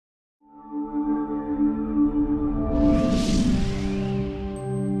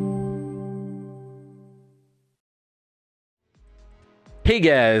Hey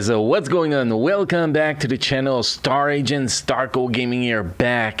guys, what's going on? Welcome back to the channel. Star Agent Starco Gaming here,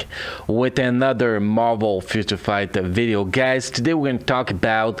 back with another Marvel Future Fight video. Guys, today we're going to talk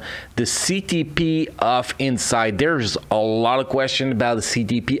about the CTP of Insight. There's a lot of questions about the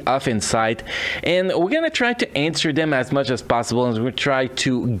CTP of Insight, and we're going to try to answer them as much as possible, and we're going to try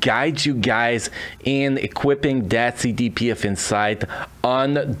to guide you guys in equipping that CTP of Insight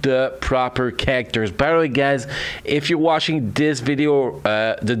on the proper characters. By the way, guys, if you're watching this video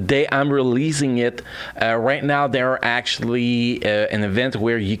the day I'm releasing it, right now there are actually an event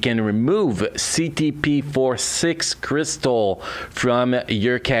where you can remove CTP for 6 crystal from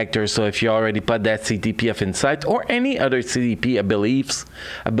your character. So if you already put that CTP of Insight or any other CTP,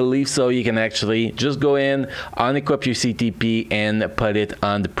 I believe so, you can actually just go in, unequip your CTP and put it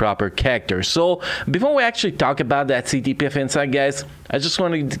on the proper character. So before we actually talk about that CTP of Insight, guys, I just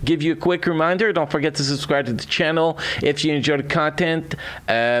want to give you a quick reminder. Don't forget to subscribe to the channel if you enjoy the content.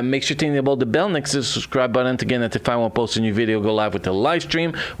 Make sure to enable the bell next to the subscribe button to get notified when I post a new video, go live with the live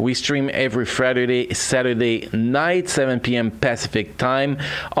stream. We stream every Friday, Saturday night, 7 p.m. Pacific time.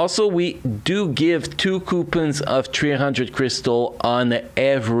 Also, we do give 2 coupons of 300 crystal on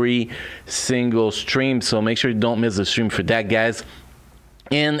every single stream. So make sure you don't miss the stream for that, guys.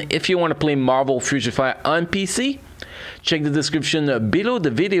 And if you want to play Marvel Future Fight on PC, check the description below the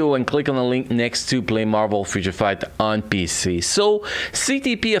video and click on the link next to play Marvel Future Fight on PC. So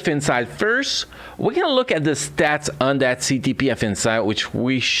CTP of Insight first, we're going to look at the stats on that CTP of Insight, which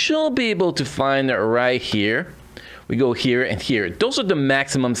we should be able to find right here. We go here and here. Those are the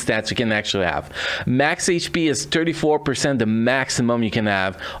maximum stats you can actually have. Max HP is 34%, the maximum you can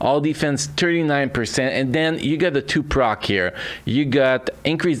have. All defense 39%, and then you got the 2 proc here. You got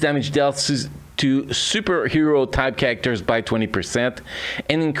increased damage dealt to superhero type characters by 20%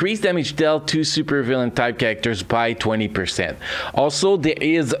 and increased damage dealt to supervillain type characters by 20%. Also, there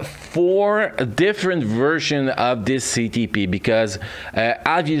is 4 different versions of this CTP because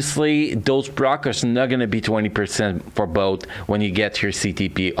obviously those procs are not going to be 20% for both when you get your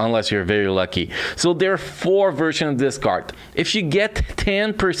CTP unless you're very lucky. So there are 4 versions of this card. If you get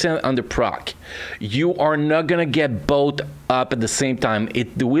 10% on the proc, you are not going to get both up at the same time.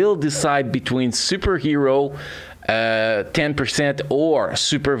 It will decide between superhero 10% or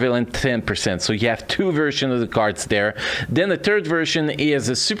supervillain 10%. So you have 2 versions of the cards there. Then the third version is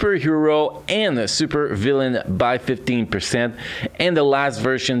a superhero and a supervillain by 15%. And the last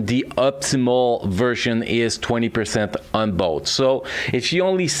version, the optimal version, is 20% on both. So if you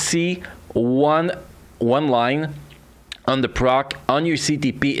only see one line on the proc on your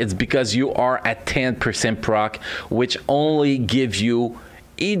CTP, it's because you are at 10% proc, which only gives you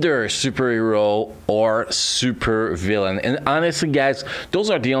either superhero or super villain. And honestly, guys, those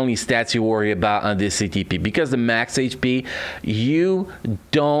are the only stats you worry about on this CTP, because the max HP, you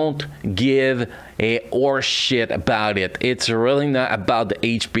don't give a or shit about it. It's really not about the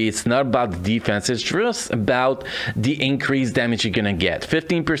HP, it's not about the defense, it's just about the increased damage you're gonna get.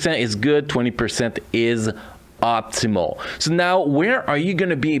 15% is good, 20% is optimal. So now, where are you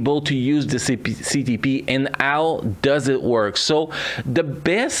going to be able to use the CTP and how does it work? So the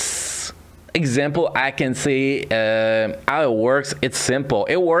best example I can say how it works, it's simple.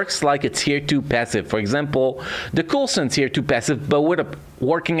 It works like a tier 2 passive. For example, the Coulson tier 2 passive, but with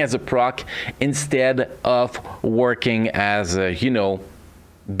working as a proc instead of working as a, you know,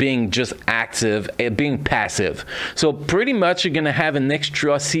 being just active, being passive. So pretty much you're gonna have an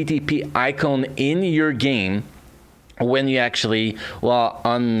extra CTP icon in your game when you actually, well,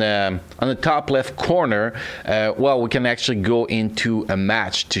 on the top left corner, well, we can actually go into a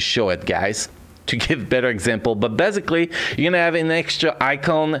match to show it, guys, to give better example. But basically, you're gonna have an extra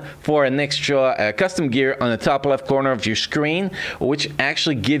icon for an extra custom gear on the top left corner of your screen, which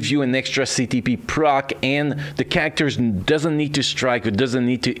actually gives you an extra CTP proc, and the characters doesn't need to strike, it doesn't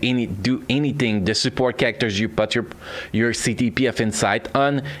need to do anything. The support characters you put your CTP of Insight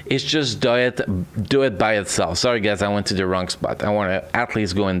on, it's just do it by itself. Sorry guys, I went to the wrong spot. I want to at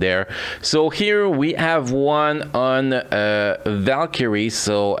least go in there. So here we have one on Valkyrie.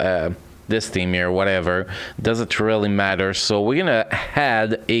 So this team here, whatever, doesn't really matter. So we're gonna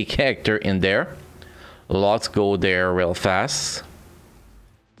add a character in there. Let's go there real fast.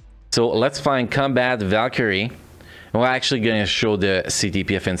 So let's find Combat Valkyrie. We're actually going to show the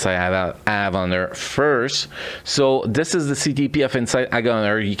CTP of Insight I have on her first. So this is the CTP of Insight I got on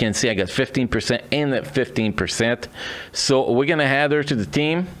her. You can see I got 15% and 15%. So we're going to add her to the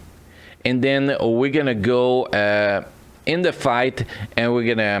team, and then we're going to go in the fight, and we're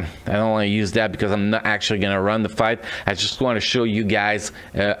gonna, I don't want to use that because I'm not actually gonna run the fight. I just want to show you guys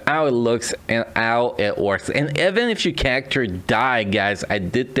how it looks and how it works. And even if your character die, guys, I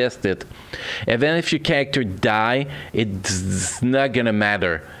did test it, even if your character die, it's not gonna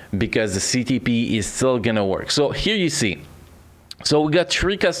matter because the CTP is still gonna work. So here you see, so we got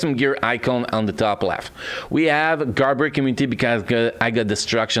 3 custom gear icon on the top left. We have Guardbreak immunity because I got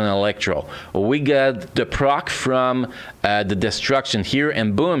Destruction and Electro. We got the proc from the Destruction here,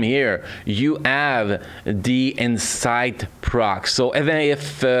 and boom, here you have the Insight proc. So even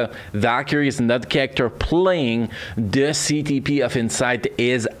if Valkyrie is not the character playing, the CTP of Insight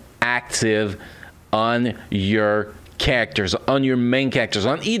is active on your characters, on your main characters,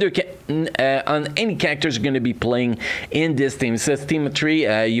 on either on any characters you're going to be playing in this team. It says team of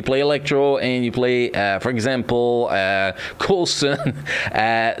 3, you play Electro and you play for example Coulson.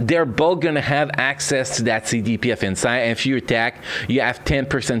 They're both going to have access to that CTP of Insight, and if you attack, you have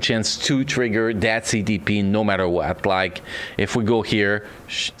 10% chance to trigger that CTP no matter what. Like if we go here,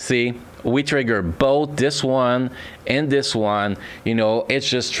 see, we trigger both this one and this one. You know, it's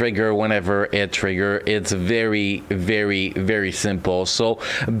just trigger whenever it trigger. It's very, very, very simple. So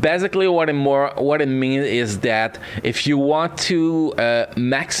basically what it means is that if you want to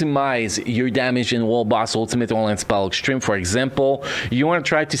maximize your damage in World Boss Ultimate or Lance Battle Extreme, for example, you want to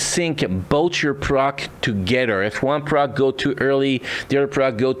try to sync both your proc together. If one proc go too early, the other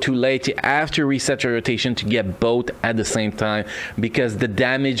proc go too late, you have to reset your rotation to get both at the same time, because the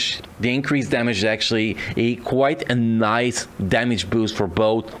damage, the increased damage is actually quite a nice damage boost for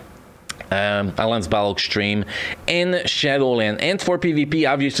both Lance Battle Extreme and Shadowland. And for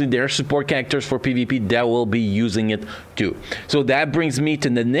PvP, obviously there are support characters for PvP that will be using it too. So that brings me to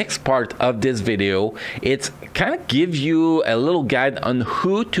the next part of this video. It's kind of give you a little guide on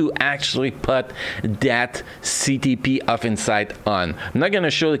who to actually put that CTP of Insight on. I'm not going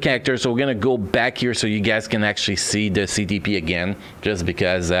to show the characters, so we're going to go back here so you guys can actually see the CTP again, just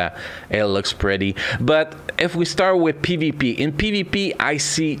because it looks pretty. But if we start with PvP, in PvP I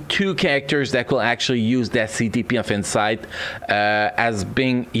see 2 characters that will actually use that CTP of Insight as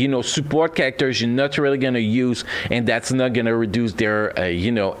being, you know, support characters you're not really going to use, and that's not going to reduce their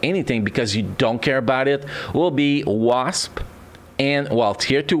you know, anything because you don't care about it, will be Wasp and, well,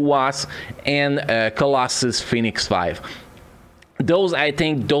 tier 2 Wasp and Colossus Phoenix 5. Those, I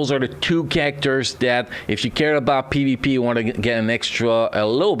think, those are the 2 characters that if you care about PvP, you want to get an extra, a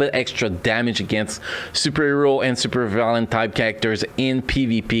little bit extra damage against superhero and supervillain type characters in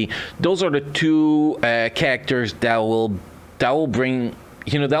PvP. Those are the 2 characters that will bring,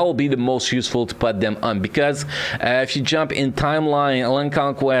 you know, that will be the most useful to put them on, because if you jump in Timeline, Alliance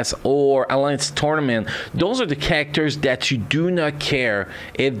Conquest, or Alliance Tournament, those are the characters that you do not care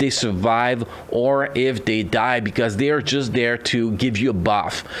if they survive or if they die, because they are just there to give you a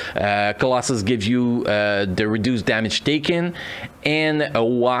buff. Colossus gives you the reduced damage taken, and a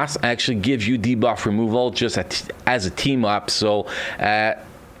Wasp actually gives you debuff removal just as a team up. So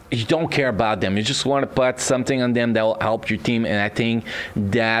you don't care about them, you just want to put something on them that will help your team, and I think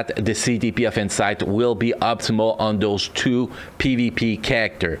that the CTP of Insight will be optimal on those 2 PvP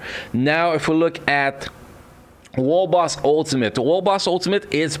characters. Now if we look at World Boss Ultimate, World Boss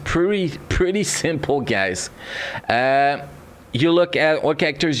Ultimate is pretty simple, guys. You look at what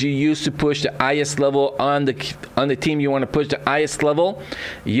characters you use to push the highest level on the team. You want to push the highest level,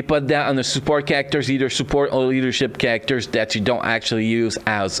 you put that on the support characters, either support or leadership characters that you don't actually use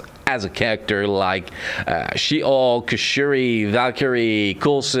as a character, like She-Hulk, Shuri, Valkyrie,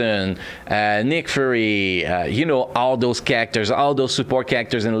 Coulson, Nick Fury, you know, all those characters, all those support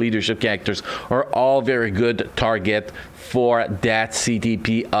characters and leadership characters are all very good target for that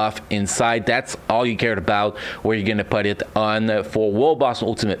CTP of Insight. That's all you cared about, where you're gonna put it on for World Boss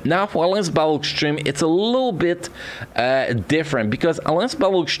Ultimate. Now for Alliance Battle Extreme, it's a little bit different, because Alliance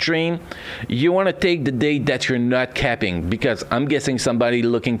Battle Extreme, you want to take the day that you're not capping, because I'm guessing somebody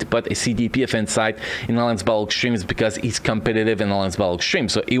looking to put a CTP of Insight in Alliance Battle Extreme is because he's competitive in Alliance Battle Extreme,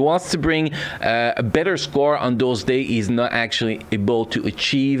 so he wants to bring a better score on those days he's not actually able to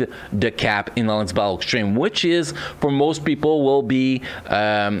achieve the cap in Alliance Battle Extreme, which is for most people will be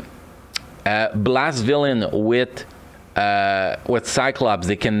Blast Villain with Cyclops.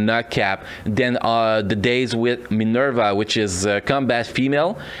 They cannot cap. Then the days with Minerva, which is combat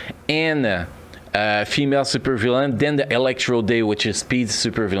female, and female supervillain, then the Electro day, which is speed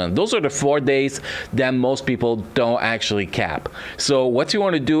supervillain. Those are the 4 days that most people don't actually cap. So what you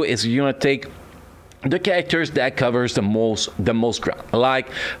want to do is you want to take the characters that covers the most ground.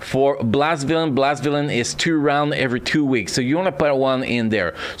 Like for Blast Villain is 2 rounds every 2 weeks, so you want to put one in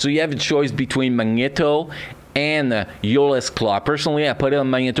there. So you have a choice between Magneto and Euless Claw. Personally, I put it on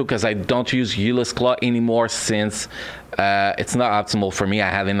Magneto because I don't use Euless Claw anymore since it's not optimal for me. I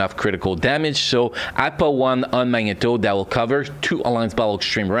have enough critical damage, so I put one on Magneto that will cover 2 Alliance Battle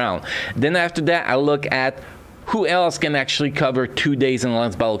Extreme round. Then after that, I look at who else can actually cover 2 days in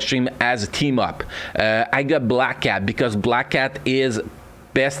Alliance Battle Extreme as a team up. I got Black Cat because Black Cat is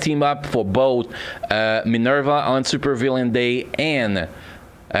best team up for both Minerva on Supervillain Day and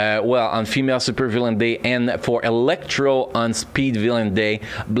well, on Female Supervillain Day, and for Electro on Speed Villain Day.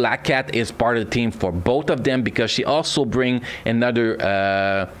 Black Cat is part of the team for both of them because she also bring another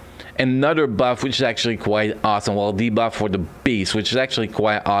buff, which is actually quite awesome. Well, debuff for the Beast, which is actually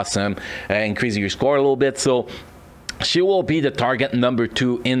quite awesome, increasing your score a little bit. So she will be the target number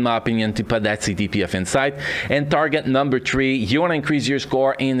 2, in my opinion, to put that CTP of Insight. And target number 3, you want to increase your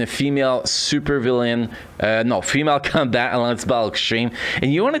score in the female supervillain, female combat Alliance Battle Extreme,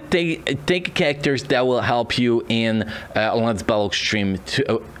 and you want to take characters that will help you in Alliance Battle Extreme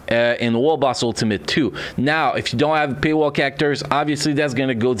in World Boss Ultimate 2. Now, if you don't have paywall characters, obviously that's going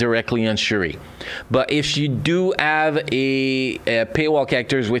to go directly on Shuri. But if you do have a paywall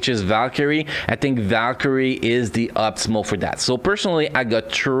characters, which is Valkyrie, I think Valkyrie is the optimal for that. So personally, I got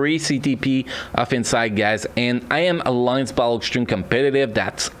 3 CTP of Insight, guys, and I am Alliance Battle Extreme competitive.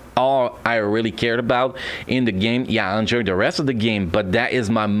 That's all I really cared about in the game. Yeah, I enjoyed the rest of the game, but that is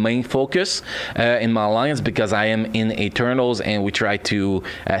my main focus in my alliance because I am in Eternals and we try to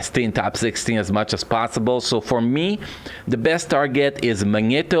stay in top 16 as much as possible. So for me, the best target is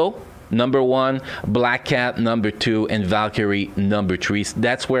Magneto number 1, Black Cat number 2, and Valkyrie number 3.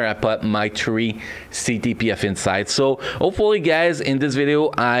 That's where I put my 3 CTP of Insight. So hopefully, guys, in this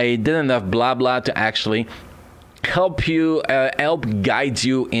video I did enough blah blah to actually help guide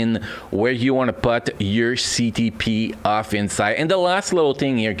you in where you want to put your CTP of Insight. And the last little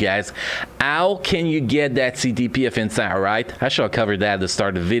thing here, guys, how can you get that CTP of Insight? Right, I should have covered that at the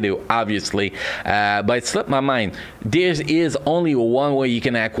start of the video, obviously, but it slipped my mind. There is only one way you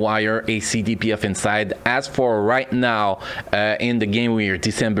can acquire a CTP of Insight. As for right now, in the game, we are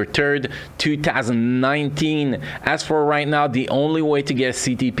December 3rd 2019. As for right now, the only way to get a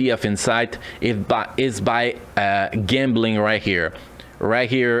CTP of Insight is by gambling right here.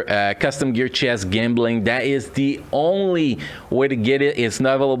 Custom gear chest gambling. That is the only way to get it. It's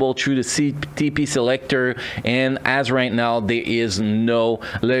not available through the CTP selector, and as right now there is no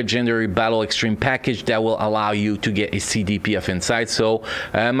legendary battle extreme package that will allow you to get a CTP of Insight. So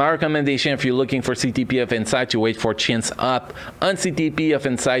my recommendation, if you're looking for CTP of Insight, you wait for chance up on CTP of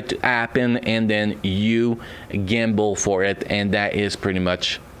Insight to happen, and then you gamble for it, and that is pretty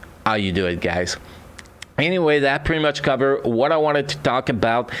much how you do it, guys. Anyway, that pretty much covered what I wanted to talk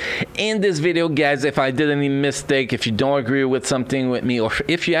about in this video, guys. If I did any mistake, if you don't agree with something with me, or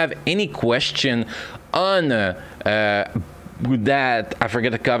if you have any question on that I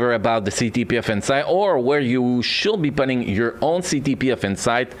forget to cover about the CTP of Insight, or where you should be putting your own CTP of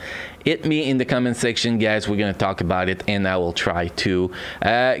Insight, hit me in the comment section, guys. We're gonna talk about it, and I will try to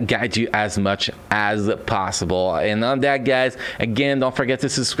guide you as much as possible. And on that, guys, again, don't forget to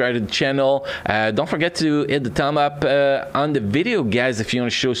subscribe to the channel. Don't forget to hit the thumb up on the video, guys, if you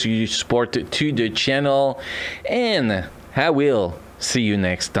want to show your support to the channel, and I will see you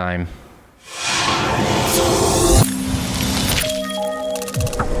next time.